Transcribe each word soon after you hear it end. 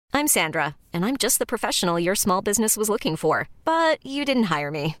I'm Sandra, and I'm just the professional your small business was looking for. But you didn't hire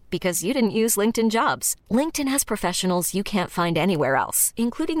me because you didn't use LinkedIn Jobs. LinkedIn has professionals you can't find anywhere else,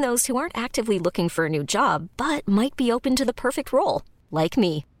 including those who aren't actively looking for a new job, but might be open to the perfect role, like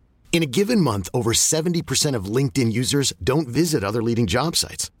me. In a given month, over 70% of LinkedIn users don't visit other leading job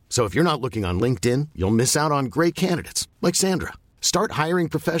sites. So if you're not looking on LinkedIn, you'll miss out on great candidates like Sandra. Start hiring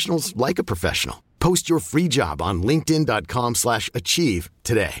professionals like a professional. Post your free job on linkedin.com/achieve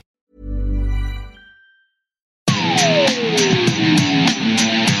today.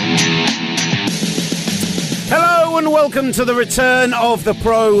 Hello and welcome to the return of the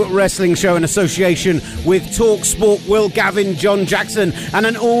Pro Wrestling Show in association with TalkSport. Will Gavin, John Jackson, and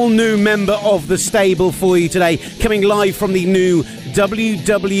an all-new member of the stable for you today, coming live from the new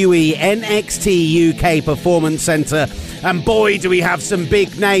WWE NXT UK Performance Centre. And boy, do we have some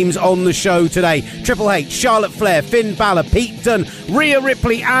big names on the show today. Triple H, Charlotte Flair, Finn Balor, Pete Dunne, Rhea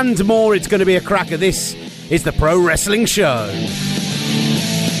Ripley, and more. It's going to be a cracker. This is the Pro Wrestling Show.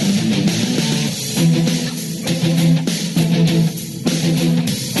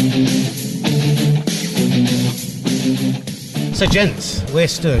 So, gents, we're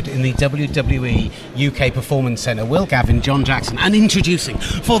stood in the WWE UK Performance Centre. Will Gavin, John Jackson, and introducing,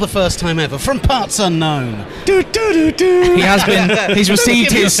 for the first time ever, from parts unknown. He has been. He's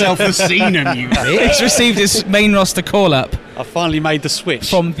received his He's received his main roster call-up. I finally made the switch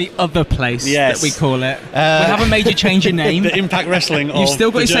from the other place that we call it. We haven't made you change your name. The Impact Wrestling of you've still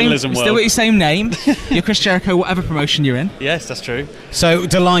got the journalism world. You've still got your same name. You're Chris Jericho, whatever promotion you're in. Yes, that's true. So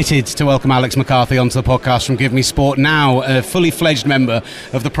delighted to welcome Alex McCarthy onto the podcast from Give Me Sport, now a fully fledged member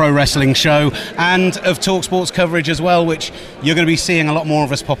of the Pro Wrestling Show and of TalkSport's coverage as well, which you're going to be seeing a lot more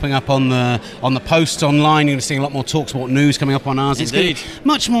of us popping up on the posts online. You're going to be seeing a lot more TalkSport news coming up on ours. Indeed. It's going to be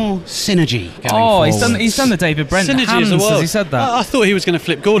much more synergy going forward. He's done the David Brent synergy hands as he said that. I thought he was going to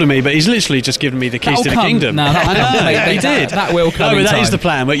flip Gordon me, but he's literally just given me the keys to the kingdom. No, he did. That will come in that time. is the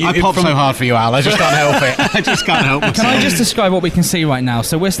plan. But I popped so hard for you, Al. I just can't help it. I just can't help myself. Can I just describe what we can see right now?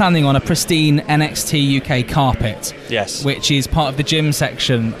 So we're standing on a pristine NXT UK carpet. Yes. Which is part of the gym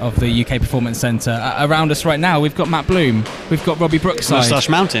section of the UK Performance Centre. Around us right now, we've got Matt Bloom. We've got Robbie Brookside. Moustache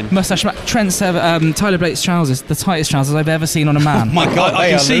Mountain. Trent Tyler Blake's trousers, the tightest trousers I've ever seen on a man. Oh my God,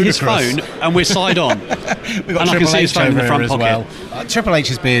 I can see ludicrous. His phone, and we're side on. We've got and I can see his phone in the front pocket. Well. Triple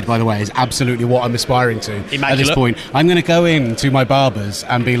H's beard, by the way, is absolutely what I'm aspiring to. Immaculate. At this point. I'm going to go in to my barber's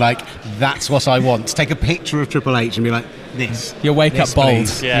and be like, that's what I want. To take a picture of Triple H and be like, this. You'll wake up bold.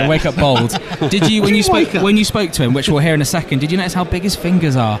 Yeah. You'll wake up bold. Did you when you spoke to him, which we'll hear in a second, did you notice how big his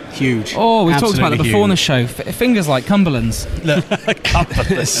fingers are? Huge. Oh, we talked Absolutely about it before on the huge. show. Fingers like Cumberland's. Look,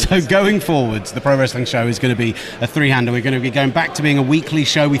 so going forwards, the Pro Wrestling Show is going to be a three-hander. We're going to be going back to being a weekly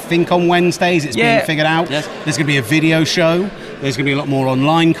show. We think on Wednesdays. It's being figured out. Yes. There's going to be a video show. There's going to be a lot more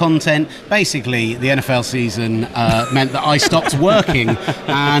online content. Basically, the NFL season meant that I stopped working,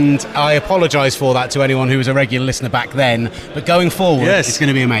 and I apologise for that to anyone who was a regular listener back then. But going forward, it's going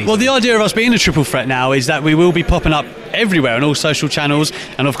to be amazing. Well, the idea of us being a triple threat now is that we will be popping up everywhere on all social channels,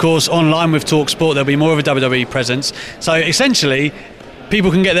 and of course online with TalkSport there'll be more of a WWE presence. So essentially,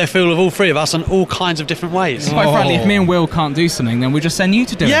 people can get their feel of all three of us in all kinds of different ways. Quite frankly, if me and Will can't do something, then we'll just send you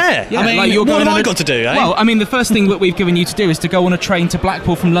to do it. Yeah, I mean, like you're what going have on I got to do, eh? Well, I mean, the first thing that we've given you to do is to go on a train to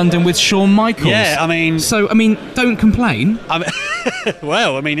Blackpool from London with Shawn Michaels. Yeah, I mean... So, I mean, don't complain.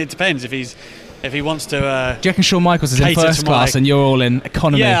 Well, I mean, it depends if he wants to... Do you reckon Shawn Michaels is in first class and you're all in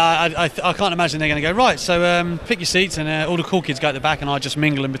economy? Yeah, I can't imagine they're going to go, right, so pick your seats and all the cool kids go at the back and I just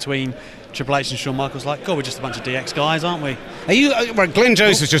mingle in between Triple H and Shawn Michaels. Like, God, we're just a bunch of DX guys, aren't we? Are you right? Glenn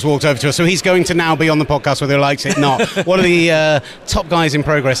Jones has just walked over to us, so he's going to now be on the podcast whether he likes it or not. One of the top guys in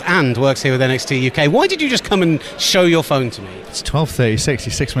progress and works here with NXT UK. Why did you just come and show your phone to me? It's 12:36,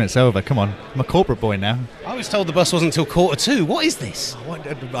 you're 6 minutes over. Come on, I'm a corporate boy now. I was told the bus wasn't until 1:45. What is this?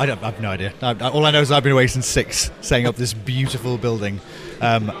 I have no idea. All I know is I've been away since 6, setting up this beautiful building,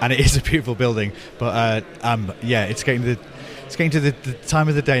 and it is a beautiful building. But it's getting to the time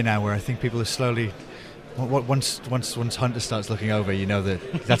of the day now where I think people are slowly. Once Hunter starts looking over, you know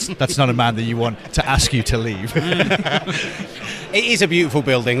that's not a man that you want to ask you to leave. It is a beautiful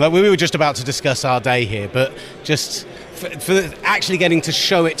building. Like we were just about to discuss our day here, but just for actually getting to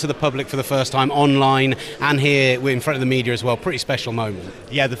show it to the public for the first time online and here in front of the media as well, pretty special moment.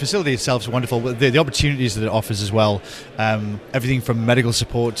 Yeah, the facility itself is wonderful. The opportunities that it offers as well, everything from medical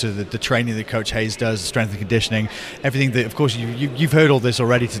support to the training that Coach Hayes does, strength and conditioning, everything that, of course, you've heard all this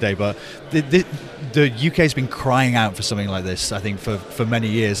already today, but the UK's been crying out for something like this, I think, for many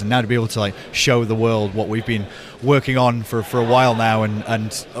years, and now to be able to show the world what we've been working on for a while now,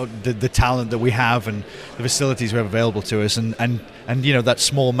 and the talent that we have and the facilities we have available to us, and that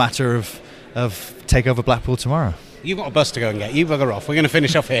small matter of take over Blackpool tomorrow. You've got a bus to go and get. You bugger off. We're going to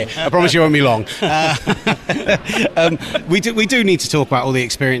finish off here. I promise you won't be long. We do need to talk about all the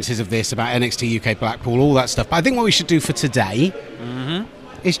experiences of this, about NXT UK Blackpool, all that stuff. But I think what we should do for today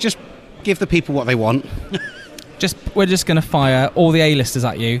is just give the people what they want. We're just going to fire all the A-listers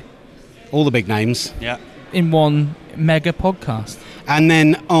at you. All the big names. Yeah. In one mega podcast. And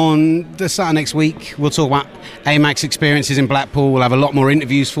then on the Saturday next week, we'll talk about AMAX experiences in Blackpool. We'll have a lot more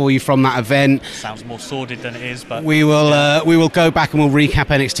interviews for you from that event. Sounds more sordid than it is, but we will go back and we'll recap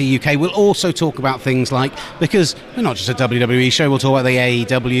NXT UK. We'll also talk about things like, because we're not just a WWE show, we'll talk about the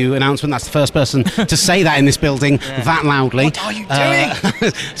AEW announcement. That's the first person to say that in this building that loudly. What are you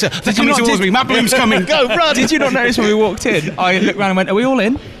doing? So they're coming towards me. Matt Bloom's coming. Go, run! Did you not notice when we walked in? I looked around and went, are we all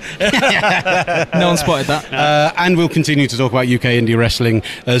in? No one spotted that. And we'll continue to talk about UK indie wrestling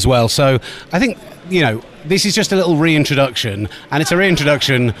as well. So I think, this is just a little reintroduction, and it's a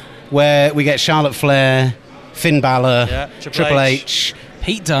reintroduction where we get Charlotte Flair, Finn Balor, Triple H,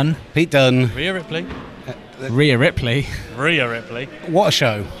 Pete Dunne, Rhea Ripley. What a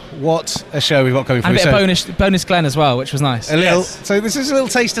show we've got coming for and you. And a bit of bonus Glenn as well, which was nice. So this is a little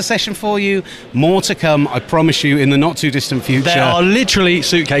taster session for you. More to come, I promise you, in the not too distant future. There are literally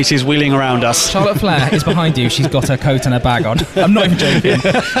suitcases wheeling around us. Charlotte Flair is behind you. She's got her coat and her bag on. I'm not even joking.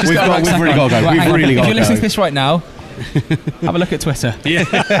 We've really got to go. If you're listening to this right now, have a look at Twitter. Yeah.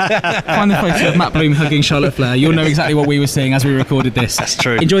 Find the photo of Matt Bloom hugging Charlotte Flair. You'll know exactly what we were seeing as we recorded this. That's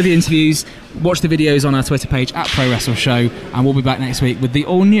true. Enjoy the interviews. Watch the videos on our Twitter page at Pro Wrestle Show, and we'll be back next week with the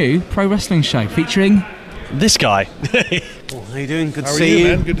all-new Pro Wrestling Show featuring this guy. Paul, how you doing? Good to how see you,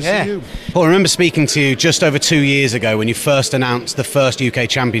 you. Man? Good to see you. Paul, I remember speaking to you just over 2 years ago when you first announced the first UK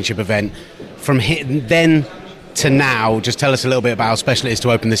Championship event. From then to now, just tell us a little bit about how special it is to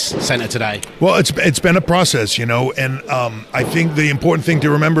open this centre today. Well, it's been a process, and I think the important thing to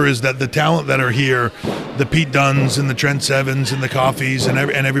remember is that the talent that are here, the Pete Dunnes and the Trent Sevens and the Coffees and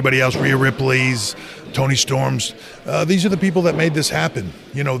everybody else, Rhea Ripley's, Tony Storms, these are the people that made this happen.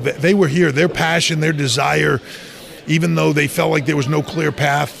 They were here. Their passion, their desire, even though they felt like there was no clear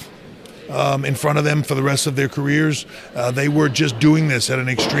path in front of them for the rest of their careers, they were just doing this at an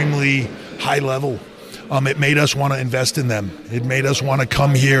extremely high level. It made us want to invest in them. It made us want to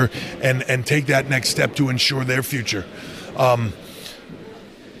come here and take that next step to ensure their future.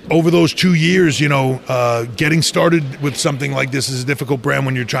 Over those 2 years, getting started with something like this is a difficult brand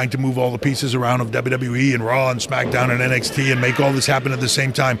when you're trying to move all the pieces around of WWE and Raw and SmackDown and NXT and make all this happen at the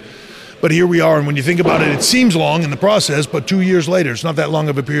same time. But here we are, and when you think about it, it seems long in the process, but 2 years later, it's not that long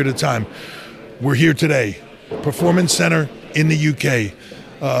of a period of time. We're here today. Performance Center in the UK.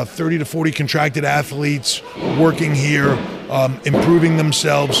 30 to 40 contracted athletes working here, improving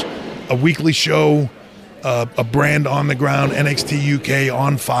themselves, a weekly show, a brand on the ground, NXT UK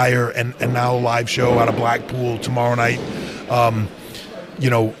on fire, and now a live show out of Blackpool tomorrow night.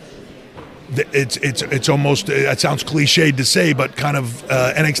 It's almost, it sounds cliched to say, but kind of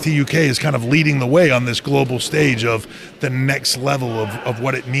NXT UK is kind of leading the way on this global stage of the next level of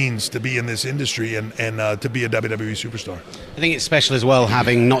what it means to be in this industry and to be a WWE superstar. I think it's special as well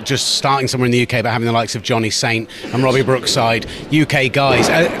having not just starting somewhere in the UK, but having the likes of Johnny Saint and Robbie Brookside, UK guys.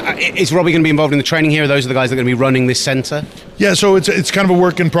 Is Robbie going to be involved in the training here? Are those the guys that are going to be running this centre? Yeah, so it's kind of a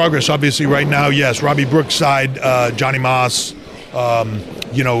work in progress. Obviously, right now, yes, Robbie Brookside, Johnny Moss,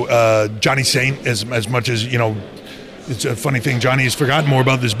 Johnny Saint, as much as, it's a funny thing. Johnny has forgotten more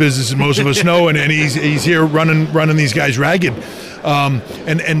about this business than most of us know, and he's here running these guys ragged,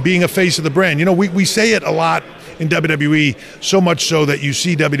 and being a face of the brand. We say it a lot in WWE, so much so that you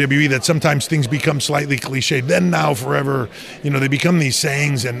see WWE that sometimes things become slightly cliched. Then, now, forever, they become these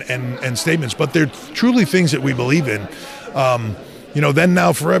sayings and statements, but they're truly things that we believe in. Then,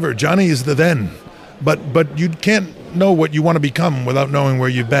 now, forever. Johnny is the then, but you can't know what you want to become without knowing where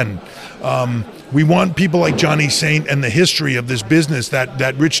you've been. We want people like Johnny Saint and the history of this business,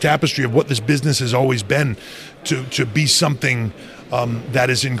 that rich tapestry of what this business has always been, to be something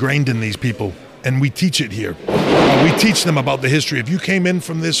that is ingrained in these people. And we teach it here. We teach them about the history. If you came in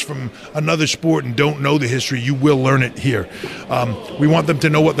from another sport and don't know the history, you will learn it here. We want them to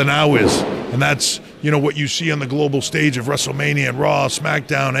know what the now is. And that's, what you see on the global stage of WrestleMania and Raw,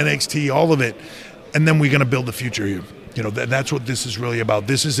 SmackDown, NXT, all of it. And then we're going to build the future here. That's what this is really about.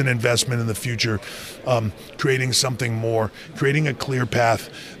 This is an investment in the future, creating something more, creating a clear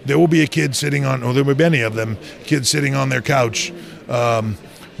path. There will be a kid sitting on, or there will be many of them, kids sitting on their couch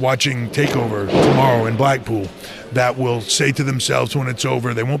watching TakeOver tomorrow in Blackpool that will say to themselves when it's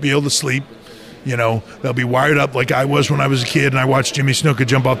over, they won't be able to sleep. You know, they'll be wired up like I was when I was a kid and I watched Jimmy Snuka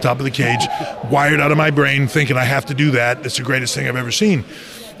jump off top of the cage, wired out of my brain thinking I have to do that. It's the greatest thing I've ever seen.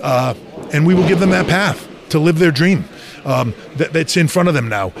 And we will give them that path to live their dream. That's in front of them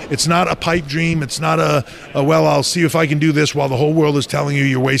now. It's not a pipe dream. It's not well, I'll see if I can do this while the whole world is telling you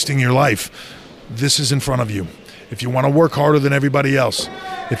you're wasting your life. This is in front of you. If you want to work harder than everybody else,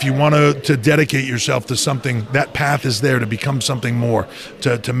 if you want to dedicate yourself to something, that path is there to become something more,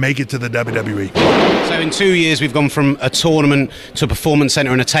 to make it to the WWE. So in 2 years, we've gone from a tournament to a performance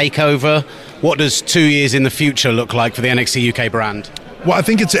center and a takeover. What does 2 years in the future look like for the NXT UK brand? Well, I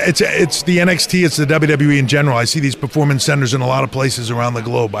think it's the NXT, it's the WWE in general. I see these performance centers in a lot of places around the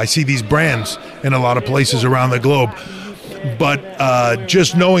globe. I see these brands in a lot of places around the globe. But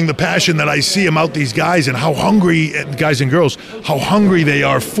just knowing the passion that I see about these guys and how hungry, guys and girls, how hungry they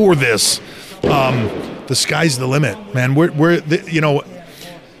are for this, the sky's the limit, man.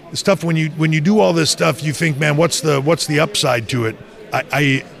 Stuff when you do all this stuff, you think, man, what's the upside to it?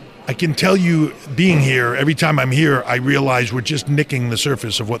 I can tell you, being here, every time I'm here, I realize we're just nicking the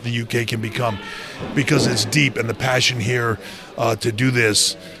surface of what the UK can become, because it's deep, and the passion here to do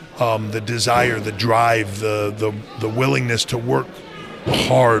this. The desire, the drive, the willingness to work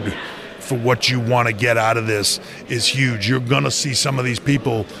hard for what you want to get out of this is huge. You're going to see some of these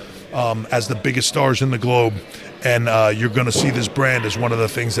people as the biggest stars in the globe, and you're going to see this brand as one of the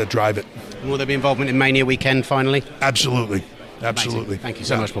things that drive it. Will there be involvement in Mania weekend finally? Absolutely. Amazing. Thank you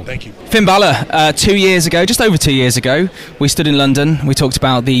so much, Paul. Thank you. Finn Balor, 2 years ago, just over 2 years ago, we stood in London. We talked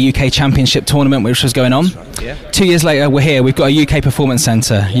about the UK Championship tournament, which was going on. Yeah. 2 years later, we're here. We've got a UK Performance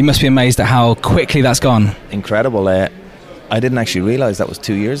Centre. You must be amazed at how quickly that's gone. Incredible. I didn't actually realise that was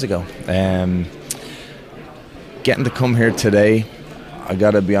 2 years ago. Getting to come here today, I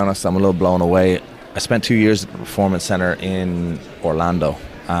got to be honest, I'm a little blown away. I spent 2 years at the Performance Centre in Orlando,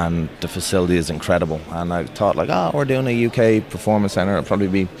 and the facility is incredible. And I thought, we're doing a UK Performance Centre. It'll probably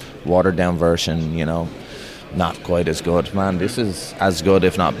be watered down version, not quite as good. Man, this is as good,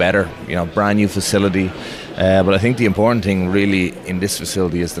 if not better. Brand new facility. But I think the important thing really in this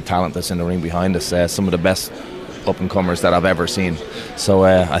facility is the talent that's in the ring behind us. Some of the best up-and-comers that I've ever seen. So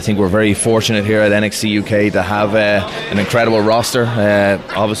I think we're very fortunate here at NXT UK to have an incredible roster.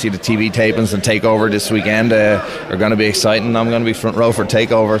 Obviously the TV tapings and TakeOver this weekend are going to be exciting. I'm going to be front row for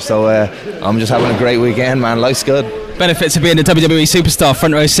TakeOver, so I'm just having a great weekend, man. Life's good. Benefits of being a WWE superstar,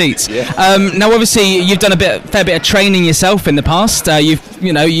 front row seats. Yeah. Now, obviously, you've done fair bit of training yourself in the past.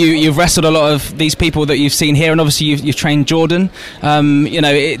 You've wrestled a lot of these people that you've seen here, and obviously you've trained Jordan.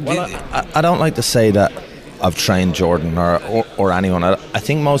 I don't like to say that I've trained Jordan or anyone. I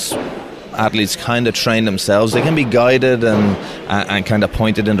think most athletes kind of train themselves. They can be guided and kind of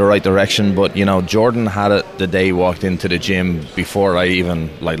pointed in the right direction, but Jordan had it the day he walked into the gym before I even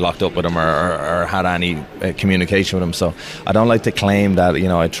locked up with him or had any communication with him. So I don't like to claim that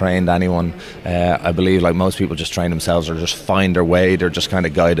I trained anyone. I believe most people just train themselves or just find their way. They're just kind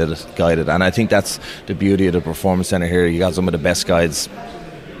of guided, and I think that's the beauty of the Performance Centre here. You got some of the best guides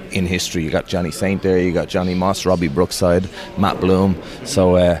in history. You got Johnny Saint there, you got Johnny Moss, Robbie Brookside, Matt Bloom.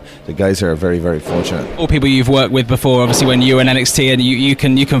 So the guys are very, very fortunate. All people you've worked with before, obviously when you were in NXT, and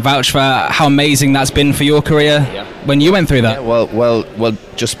you can vouch for how amazing that's been for your career when you went through that. Yeah, well,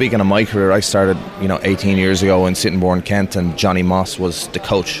 just speaking of my career, I started 18 years ago in Sittingbourne, Kent, and Johnny Moss was the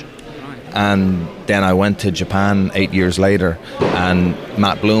coach. And then I went to Japan 8 years later, and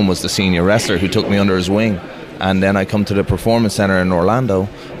Matt Bloom was the senior wrestler who took me under his wing. And then I come to the Performance Centre in Orlando,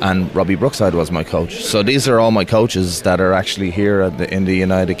 and Robbie Brookside was my coach. So these are all my coaches that are actually here in the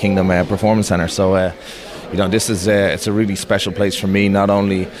United Kingdom Performance Centre. So, this is it's a really special place for me, not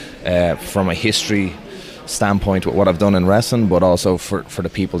only from a history standpoint with what I've done in wrestling, but also for the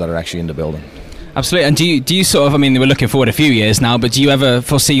people that are actually in the building. Absolutely. And do you sort of, we're looking forward a few years now, but do you ever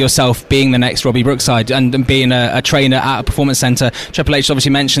foresee yourself being the next Robbie Brookside and being a trainer at a Performance Centre? Triple H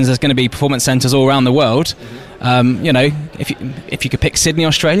obviously mentions there's going to be Performance Centres all around the world. If you could pick Sydney,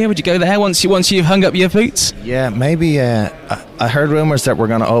 Australia, would you go there once you've hung up your boots? Yeah, maybe. I heard rumours that we're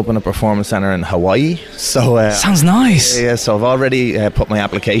going to open a Performance Centre in Hawaii. So sounds nice. Yeah, so I've already put my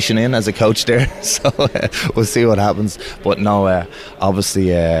application in as a coach there. So we'll see what happens. But no, obviously,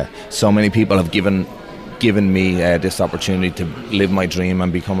 so many people have given me this opportunity to live my dream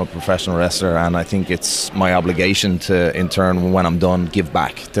and become a professional wrestler, and I think it's my obligation to, in turn, when I'm done, give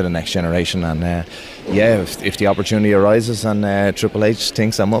back to the next generation. And if the opportunity arises and Triple H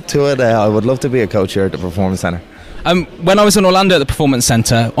thinks I'm up to it, I would love to be a coach here at the Performance Centre. When I was in Orlando at the Performance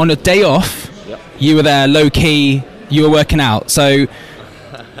Centre, on a day off, you were there low key, you were working out. So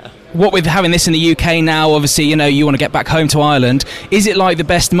what with having this in the UK now, obviously, you know, you want to get back home to Ireland. Is it like the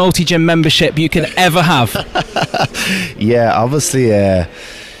best multi-gym membership you could ever have? Yeah, obviously,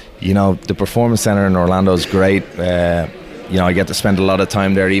 you know, the Performance Centre in Orlando is great. You know, I get to spend a lot of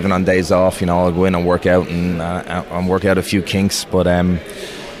time there, even on days off. You know, I'll go in and work out and work out a few kinks. But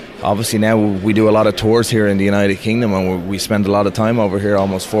obviously now we do a lot of tours here in the United Kingdom, and we spend a lot of time over here,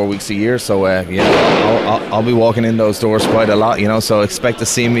 almost 4 weeks a year. So yeah, I'll be walking in those doors quite a lot. You know, so expect to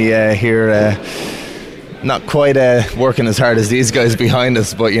see me here. Not quite working as hard as these guys behind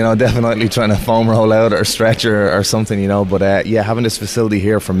us, but, you know, definitely trying to foam roll out or stretch or something, you know. But yeah, having this facility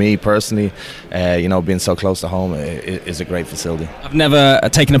here for me personally, you know, being so close to home is a great facility. I've never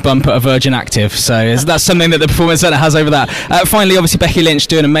taken a bump at a Virgin Active, so that's something that the Performance Centre has over that. Finally, obviously, Becky Lynch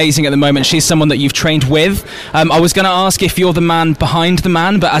doing amazing at the moment. She's someone that you've trained with. I was going to ask if you're the man behind the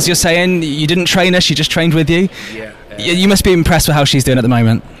man, but as you're saying, you didn't train her, she just trained with you. Yeah. You must be impressed with how she's doing at the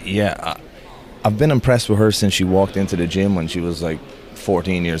moment. Yeah, I've been impressed with her since she walked into the gym when she was like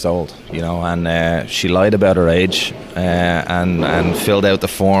 14 years old, you know, and she lied about her age and filled out the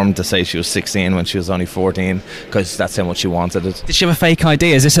form to say she was 16 when she was only 14, because that's how much she wanted it. Did she have a fake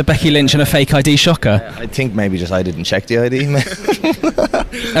ID? Is this a Becky Lynch and a fake ID shocker? I think maybe just I didn't check the ID.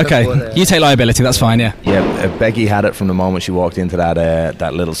 Okay, but, you take liability, that's fine, yeah. Yeah, Becky had it from the moment she walked into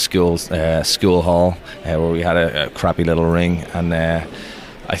that little school hall where we had a crappy little ring, and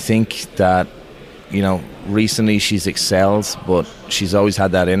I think that, you know, recently she's excelled, but she's always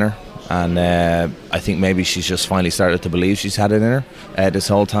had that in her, and I think maybe she's just finally started to believe she's had it in her this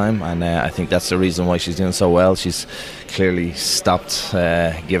whole time, and I think that's the reason why she's doing so well. She's clearly stopped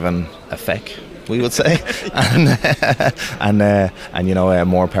giving a feck, we would say, and you know,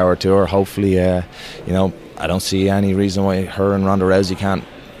 more power to her. Hopefully, you know, I don't see any reason why her and Ronda Rousey can't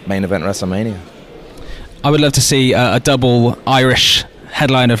main event WrestleMania. I would love to see a double Irish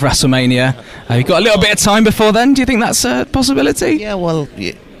headline of WrestleMania. You've got a little bit of time before then. Do you think that's a possibility? Yeah, well,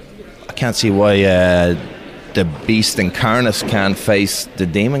 I can't see why the Beast Incarnate can't face the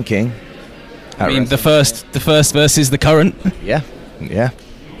Demon King. I mean, the first versus the current. Yeah.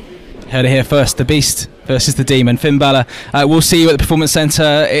 Heard it here first. The Beast versus the Demon. Finn Balor. We'll see you at the Performance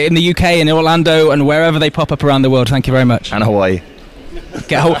Centre in the UK, in Orlando, and wherever they pop up around the world. Thank you very much. And Hawaii.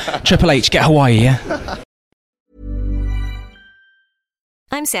 Triple H, get Hawaii, yeah?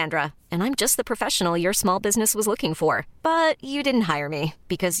 I'm Sandra, and I'm just the professional your small business was looking for. But you didn't hire me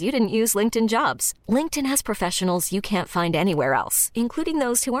because you didn't use LinkedIn Jobs. LinkedIn has professionals you can't find anywhere else, including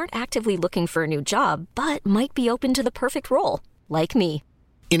those who aren't actively looking for a new job, but might be open to the perfect role, like me.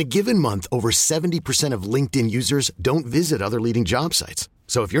 In a given month, over 70% of LinkedIn users don't visit other leading job sites.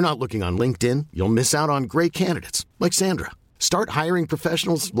 So if you're not looking on LinkedIn, you'll miss out on great candidates like Sandra. Start hiring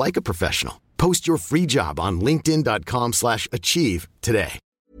professionals like a professional. Post your free job on linkedin.com/achieve today.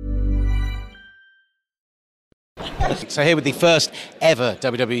 So here with the first ever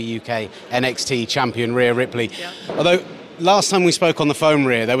WWE UK NXT champion, Rhea Ripley. Yeah. Although last time we spoke on the phone,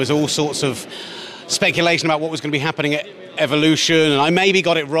 Rhea, there was all sorts of speculation about what was going to be happening at Evolution, and I maybe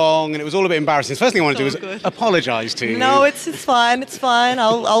got it wrong, and it was all a bit embarrassing. So first thing I want to do is apologise to you. No, it's fine. It's fine.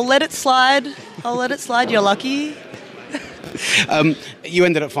 I'll let it slide. You're lucky. You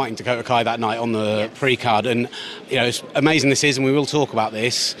ended up fighting Dakota Kai that night on the pre-card, and you know, it's amazing this is, and we will talk about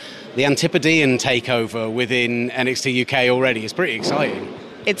this. The Antipodean takeover within NXT UK already is pretty exciting.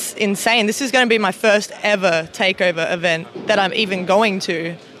 It's insane. This is going to be my first ever takeover event that I'm even going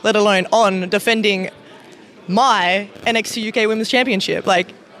to, let alone on defending my NXT UK Women's Championship.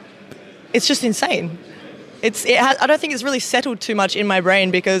 Like, it's just insane. I don't think it's really settled too much in my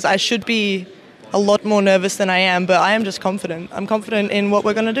brain, because I should be a lot more nervous than I am, but I am just confident. I'm confident in what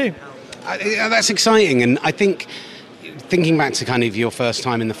we're going to do. That's exciting, and I think thinking back to kind of your first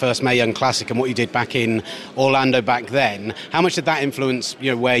time in the first Mae Young Classic and what you did back in Orlando back then, how much did that influence,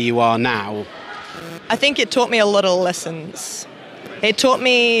 you know, where you are now? I think it taught me a lot of lessons. It taught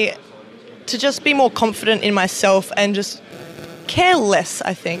me to just be more confident in myself and just care less,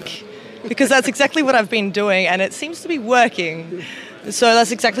 I think, because that's exactly what I've been doing, and it seems to be working. So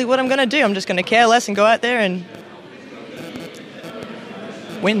that's exactly what I'm going to do. I'm just going to care less and go out there and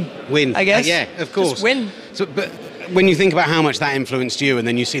win, I guess. Yeah, of course. Just win. So, but when you think about how much that influenced you, and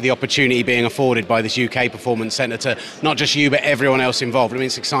then you see the opportunity being afforded by this UK Performance Centre to not just you, but everyone else involved, I mean,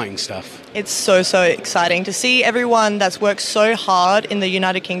 it's exciting stuff. It's so exciting to see everyone that's worked so hard in the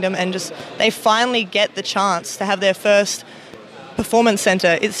United Kingdom, and just they finally get the chance to have their first Performance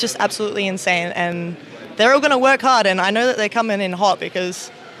Centre. It's just absolutely insane, and they're all going to work hard, and I know that they're coming in hot, because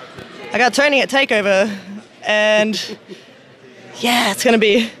I got Tony at TakeOver, and yeah, it's going to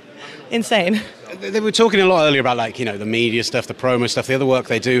be insane. They were talking a lot earlier about, like, you know, the media stuff, the promo stuff, the other work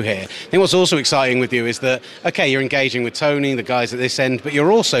they do here. I think what's also exciting with you is that, okay, you're engaging with Tony, the guys at this end, but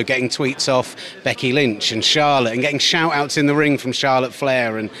you're also getting tweets off Becky Lynch and Charlotte and getting shout-outs in the ring from Charlotte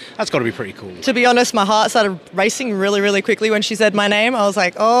Flair, and that's got to be pretty cool. To be honest, my heart started racing really, really quickly when she said my name. I was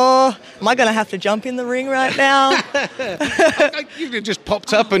like, oh, am I going to have to jump in the ring right now? You just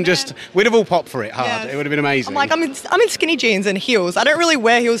popped up and we'd have all popped for it hard. Yeah. It would have been amazing. I'm like, I'm in skinny jeans and heels. I don't really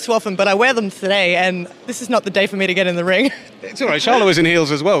wear heels too often, but I wear them today, and this is not the day for me to get in the ring. It's all right. Charlotte was in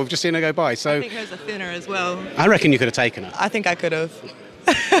heels as well. We've just seen her go by. So I think hers are thinner as well. I reckon you could have taken her. I think I could have.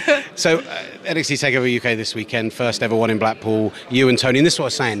 So NXT TakeOver UK this weekend, first ever one in Blackpool. You and Tony, and this is what I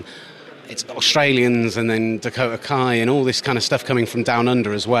was saying. It's Australians and then Dakota Kai and all this kind of stuff coming from down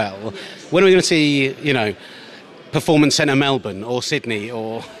under as well. When are we going to see, you know, Performance Centre Melbourne or Sydney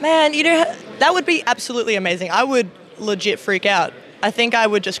or... Man, you know, that would be absolutely amazing. I would legit freak out. I think I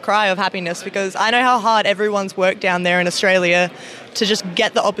would just cry of happiness because I know how hard everyone's worked down there in Australia to just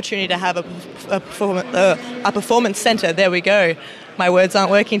get the opportunity to have a performance centre. There we go. My words aren't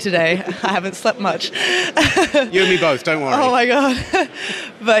working today. I haven't slept much. You and me both, don't worry. Oh my God.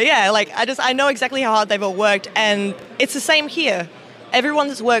 But yeah, like I know exactly how hard they've all worked, and it's the same here.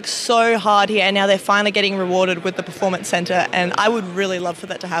 Everyone's worked so hard here, and now they're finally getting rewarded with the Performance Centre, and I would really love for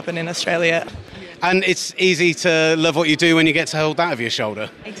that to happen in Australia. And it's easy to love what you do when you get to hold that over your shoulder.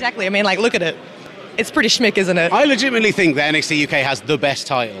 Exactly. I mean, like, look at it. It's pretty schmick, isn't it? I legitimately think that NXT UK has the best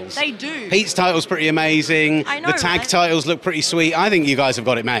titles. They do. Pete's title's pretty amazing. I know, the tag right? titles look pretty sweet. I think you guys have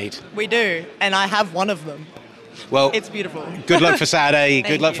got it made. We do, and I have one of them. Well, it's beautiful. Good luck for Saturday.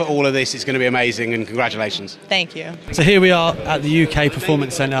 Good luck you. for all of this. It's going to be amazing, and congratulations. Thank you. So here we are at the UK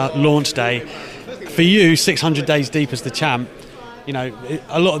Performance Centre launch day. For you, 600 days deep as the champ, you know,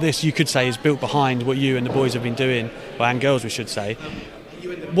 a lot of this you could say is built behind what you and the boys have been doing, and girls we should say.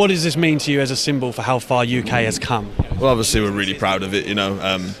 What does this mean to you as a symbol for how far UK has come? Well, obviously we're really proud of it, you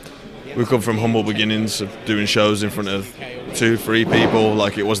know. We've come from humble beginnings of doing shows in front of 2-3 people,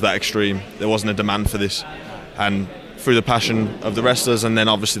 like it was that extreme. There wasn't a demand for this. And through the passion of the wrestlers and then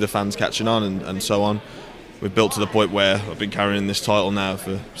obviously the fans catching on and so on, we've built to the point where I've been carrying this title now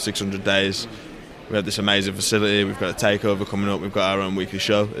for 600 days. We have this amazing facility, we've got a takeover coming up, we've got our own weekly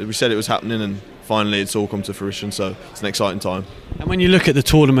show. We said it was happening and finally it's all come to fruition, so it's an exciting time. And when you look at the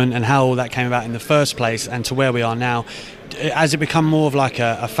tournament and how all that came about in the first place and to where we are now, has it become more of like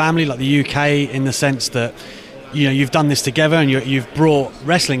a family, like the UK, in the sense that, you know, you've done this together and you've brought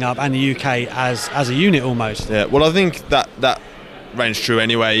wrestling up and the UK as a unit almost? Yeah, well, I think that reigns true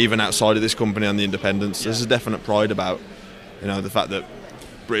anyway, even outside of this company and the independents. Yeah. There's a definite pride about, you know, the fact that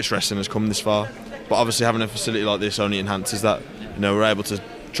British wrestling has come this far. But obviously having a facility like this only enhances that. You know, we're able to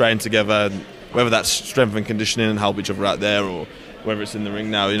train together, whether that's strength and conditioning and help each other out there, or whether it's in the ring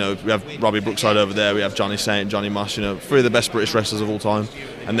now. You know, we have Robbie Brookside over there, we have Johnny Saint, Johnny Moss, you know, 3 of the best British wrestlers of all time,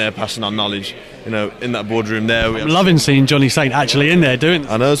 and they're passing on knowledge. You know, in that boardroom there, I'm loving seeing Johnny Saint actually in there doing.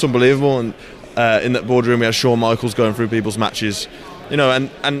 I know, it's unbelievable. And in that boardroom we have Shawn Michaels going through people's matches. You know,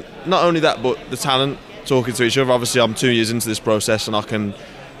 and not only that, but the talent talking to each other. Obviously, I'm 2 years into this process, and I can,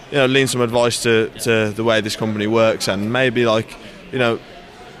 you know, lean some advice to the way this company works, and maybe, like, you know,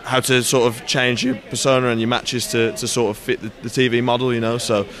 how to sort of change your persona and your matches to sort of fit the TV model, you know.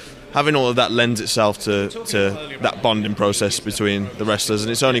 So having all of that lends itself to that bonding process between the wrestlers,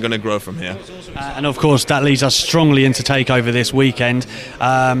 and it's only going to grow from here. And of course that leads us strongly into TakeOver this weekend.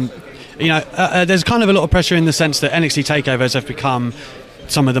 You know, there's kind of a lot of pressure in the sense that NXT TakeOvers have become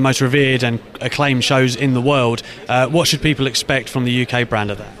some of the most revered and acclaimed shows in the world. What should people expect from the UK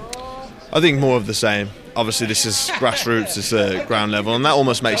brand of that? I think more of the same. Obviously this is grassroots, it's ground level, and that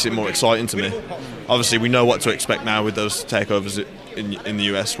almost makes it more exciting to me. Obviously we know what to expect now with those takeovers in the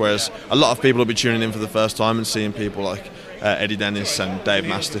US, whereas a lot of people will be tuning in for the first time and seeing people like Eddie Dennis and Dave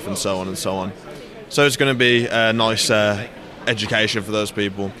Mastiff and so on and so on. So it's going to be a nice education for those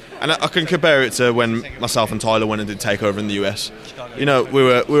people. And I can compare it to when myself and Tyler went and did takeover in the US. You know, we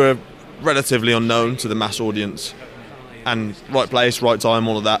were relatively unknown to the mass audience, and right place, right time,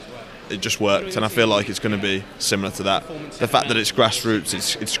 all of that. It just worked, and I feel like it's going to be similar to that. The fact that it's grassroots,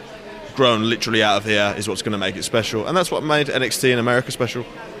 it's grown literally out of here, is what's going to make it special, and that's what made NXT in America special.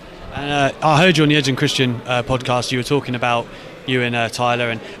 I heard you on the Edge and Christian podcast. You were talking about you and Tyler,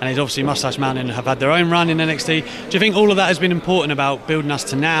 and obviously Mustache Mountain have had their own run in NXT. Do you think all of that has been important about building us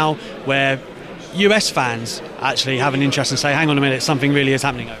to now, where US fans actually have an interest and say, hang on a minute, something really is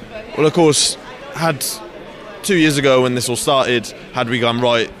happening over there? Well, of course, had 2 years ago when this all started, had we gone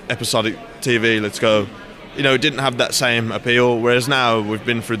right, episodic TV, let's go, you know, it didn't have that same appeal, whereas now we've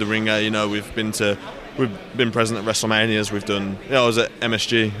been through the ringer, you know, we've been to we've been present at WrestleManias. We've done, I was at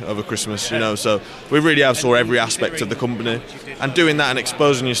MSG over Christmas, so we really have saw every aspect of the company, and doing that and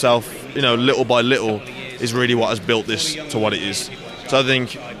exposing yourself, little by little, is really what has built this to what it is. So I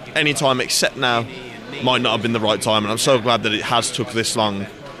think any time except now might not have been the right time, and I'm so glad that it has took this long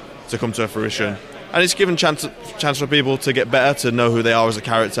to come to fruition. And it's given chance for people to get better, to know who they are as a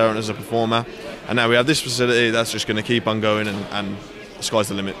character and as a performer. And now we have this facility that's just going to keep on going, and the sky's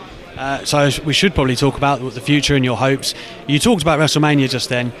the limit. So we should probably talk about the future and your hopes. You talked about WrestleMania just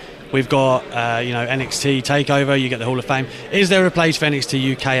then. We've got NXT TakeOver, you get the Hall of Fame. Is there a place for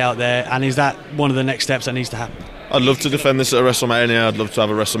NXT UK out there, and is that one of the next steps that needs to happen? I'd love to defend this at WrestleMania. I'd love to have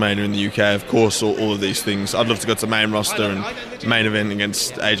a WrestleMania in the UK, of course, all of these things. I'd love to go to main roster and main event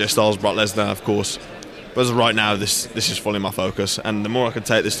against AJ Styles, Brock Lesnar, of course. But as of right now, this is fully my focus. And the more I can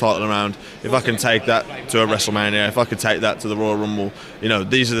take this title around, if I can take that to a WrestleMania, if I could take that to the Royal Rumble,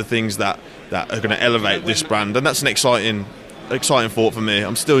 these are the things that are going to elevate this brand. And that's an exciting thought for me.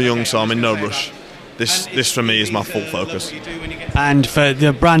 I'm still young, so I'm in no rush. This for me is my full focus. And for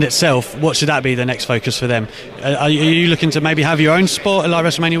the brand itself, what should that be the next focus for them? Are you looking to maybe have your own spot like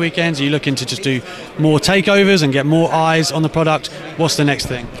WrestleMania weekends? Are you looking to just do more takeovers and get more eyes on the product? What's the next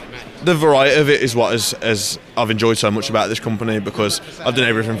thing? The variety of it is what as I've enjoyed so much about this company, because I've done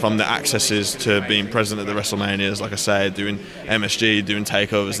everything from the accesses to being present at the WrestleManias, like I said, doing MSG, doing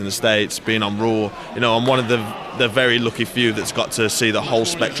takeovers in the States, being on Raw. I'm one of the very lucky few that's got to see the whole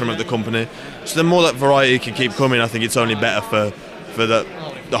spectrum of the company. So the more that variety can keep coming, I think it's only better for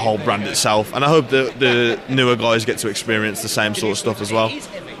the whole brand itself. And I hope that the newer guys get to experience the same sort of stuff as well.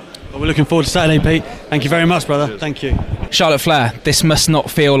 Well, we're looking forward to Saturday, Pete. Thank you very much, brother. Thank you. Charlotte Flair, this must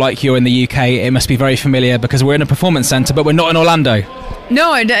not feel like you're in the UK. It must be very familiar because we're in a performance centre, but we're not in Orlando.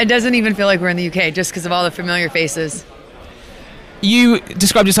 No, it doesn't even feel like we're in the UK just because of all the familiar faces. You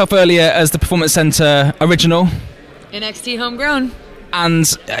described yourself earlier as the performance centre original. NXT homegrown. And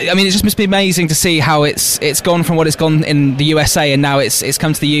I mean, it just must be amazing to see how it's gone from what it's gone in the USA, and now it's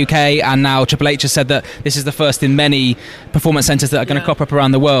come to the UK, and now Triple H has said that this is the first in many performance centres that are going to crop up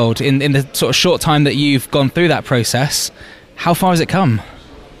around the world. In the sort of short time that you've gone through that process, how far has it come?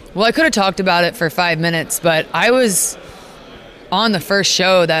 Well, I could have talked about it for 5 minutes, but I was on the first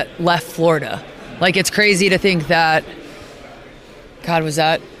show that left Florida. Like, it's crazy to think that, God, was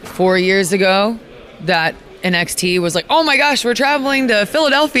that 4 years ago, that NXT was like, oh my gosh, we're traveling to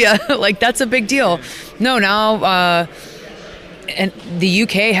Philadelphia. Like, that's a big deal. No, now and the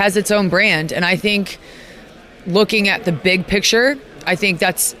UK has its own brand, and I think looking at the big picture, I think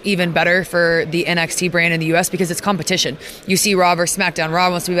that's even better for the NXT brand in the US because it's competition. You see Raw versus SmackDown.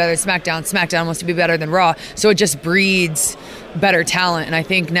 Raw wants to be better than SmackDown. SmackDown wants to be better than Raw. So it just breeds better talent. And I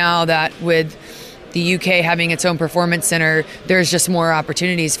think now that with the UK having its own performance center, there's just more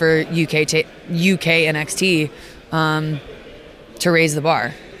opportunities for UK NXT to raise the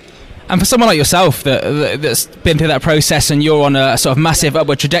bar. And for someone like yourself that's been through that process and you're on a sort of massive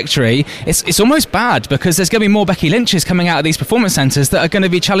upward trajectory, it's almost bad because there's going to be more Becky Lynches coming out of these performance centres that are going to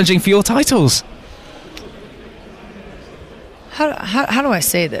be challenging for your titles. How do I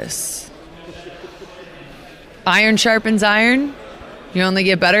say this? Iron sharpens iron. You only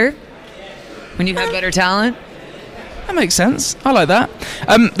get better when you have better talent. That makes sense. I like that.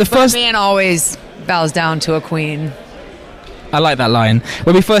 The first man always bows down to a queen. I like that line.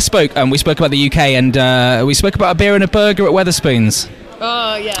 When we first spoke, we spoke about the UK, and we spoke about a beer and a burger at Wetherspoons.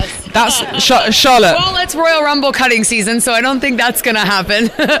 Oh, yes. That's Charlotte. Well, it's Royal Rumble cutting season, so I don't think that's going to happen.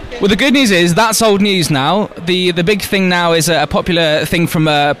 Well, the good news is that's old news now. The big thing now is a popular thing from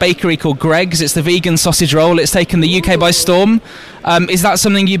a bakery called Greg's. It's the vegan sausage roll. It's taken the UK by storm. Is that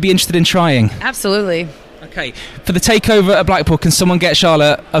something you'd be interested in trying? Absolutely. Okay, for the takeover at Blackpool, can someone get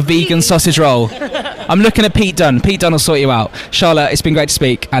Charlotte a vegan sausage roll? I'm looking at Pete Dunne. Pete Dunne will sort you out. Charlotte, it's been great to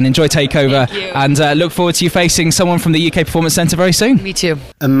speak, and enjoy takeover. Thank you. And look forward to you facing someone from the UK Performance Centre very soon. Me too.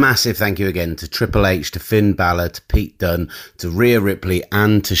 A massive thank you again to Triple H, to Finn Balor, to Pete Dunne, to Rhea Ripley,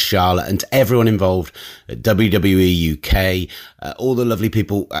 and to Charlotte, and to everyone involved at WWE UK. All the lovely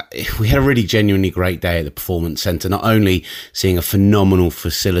people. We had a really genuinely great day at the Performance Centre, not only seeing a phenomenal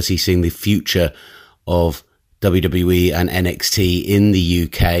facility, seeing the future of WWE and NXT in the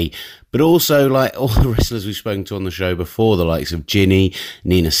UK, but also like all the wrestlers we've spoken to on the show before, the likes of Ginny,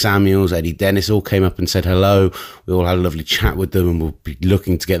 Nina Samuels, Eddie Dennis, all came up and said hello. We all had a lovely chat with them, and we'll be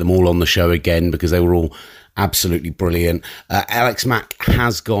looking to get them all on the show again because they were all absolutely brilliant. Alex Mack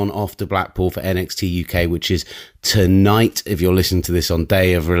has gone off to Blackpool for NXT UK, which is tonight. If you're listening to this on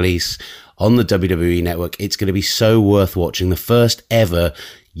day of release on the WWE Network, it's going to be so worth watching. The first ever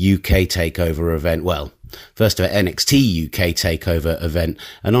UK takeover event. Well, first ever NXT UK takeover event.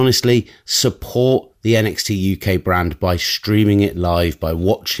 And honestly, support the NXT UK brand by streaming it live, by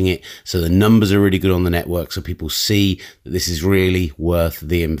watching it, so the numbers are really good on the network, so people see that this is really worth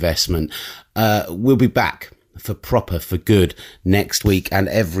the investment. We'll be back for good next week and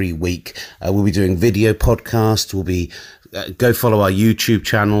every week. We'll be doing video podcasts. We'll be go follow our YouTube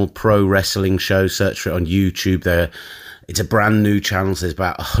channel, Pro Wrestling Show. Search for it on YouTube there. It's a brand new channel, so there's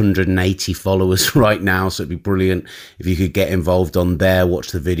about 180 followers right now, so it'd be brilliant if you could get involved on there,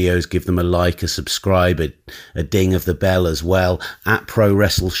 watch the videos, give them a like, a subscribe, a ding of the bell as well, at Pro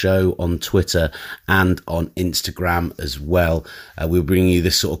Wrestle Show on Twitter and on Instagram as well. We'll bring you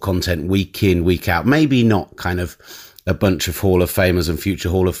this sort of content week in, week out, maybe not kind of a bunch of Hall of Famers and future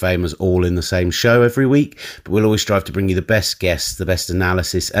Hall of Famers all in the same show every week, but we'll always strive to bring you the best guests, the best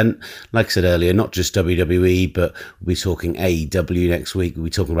analysis, and like I said earlier, not just WWE, but we'll be talking AEW next week. We'll be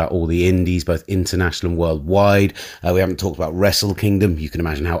talking about all the indies, both international and worldwide. We haven't talked about Wrestle Kingdom. You can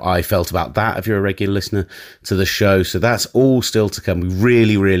imagine how I felt about that if you're a regular listener to the show. So that's all still to come. We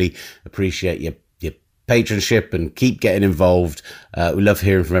really, really appreciate your patronship and keep getting involved. We love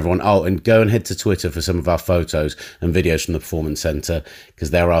hearing from everyone. Oh, and go and head to Twitter for some of our photos and videos from the Performance Center,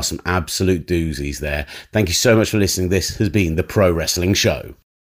 because there are some absolute doozies there. Thank you so much for listening. This has been the Pro Wrestling Show.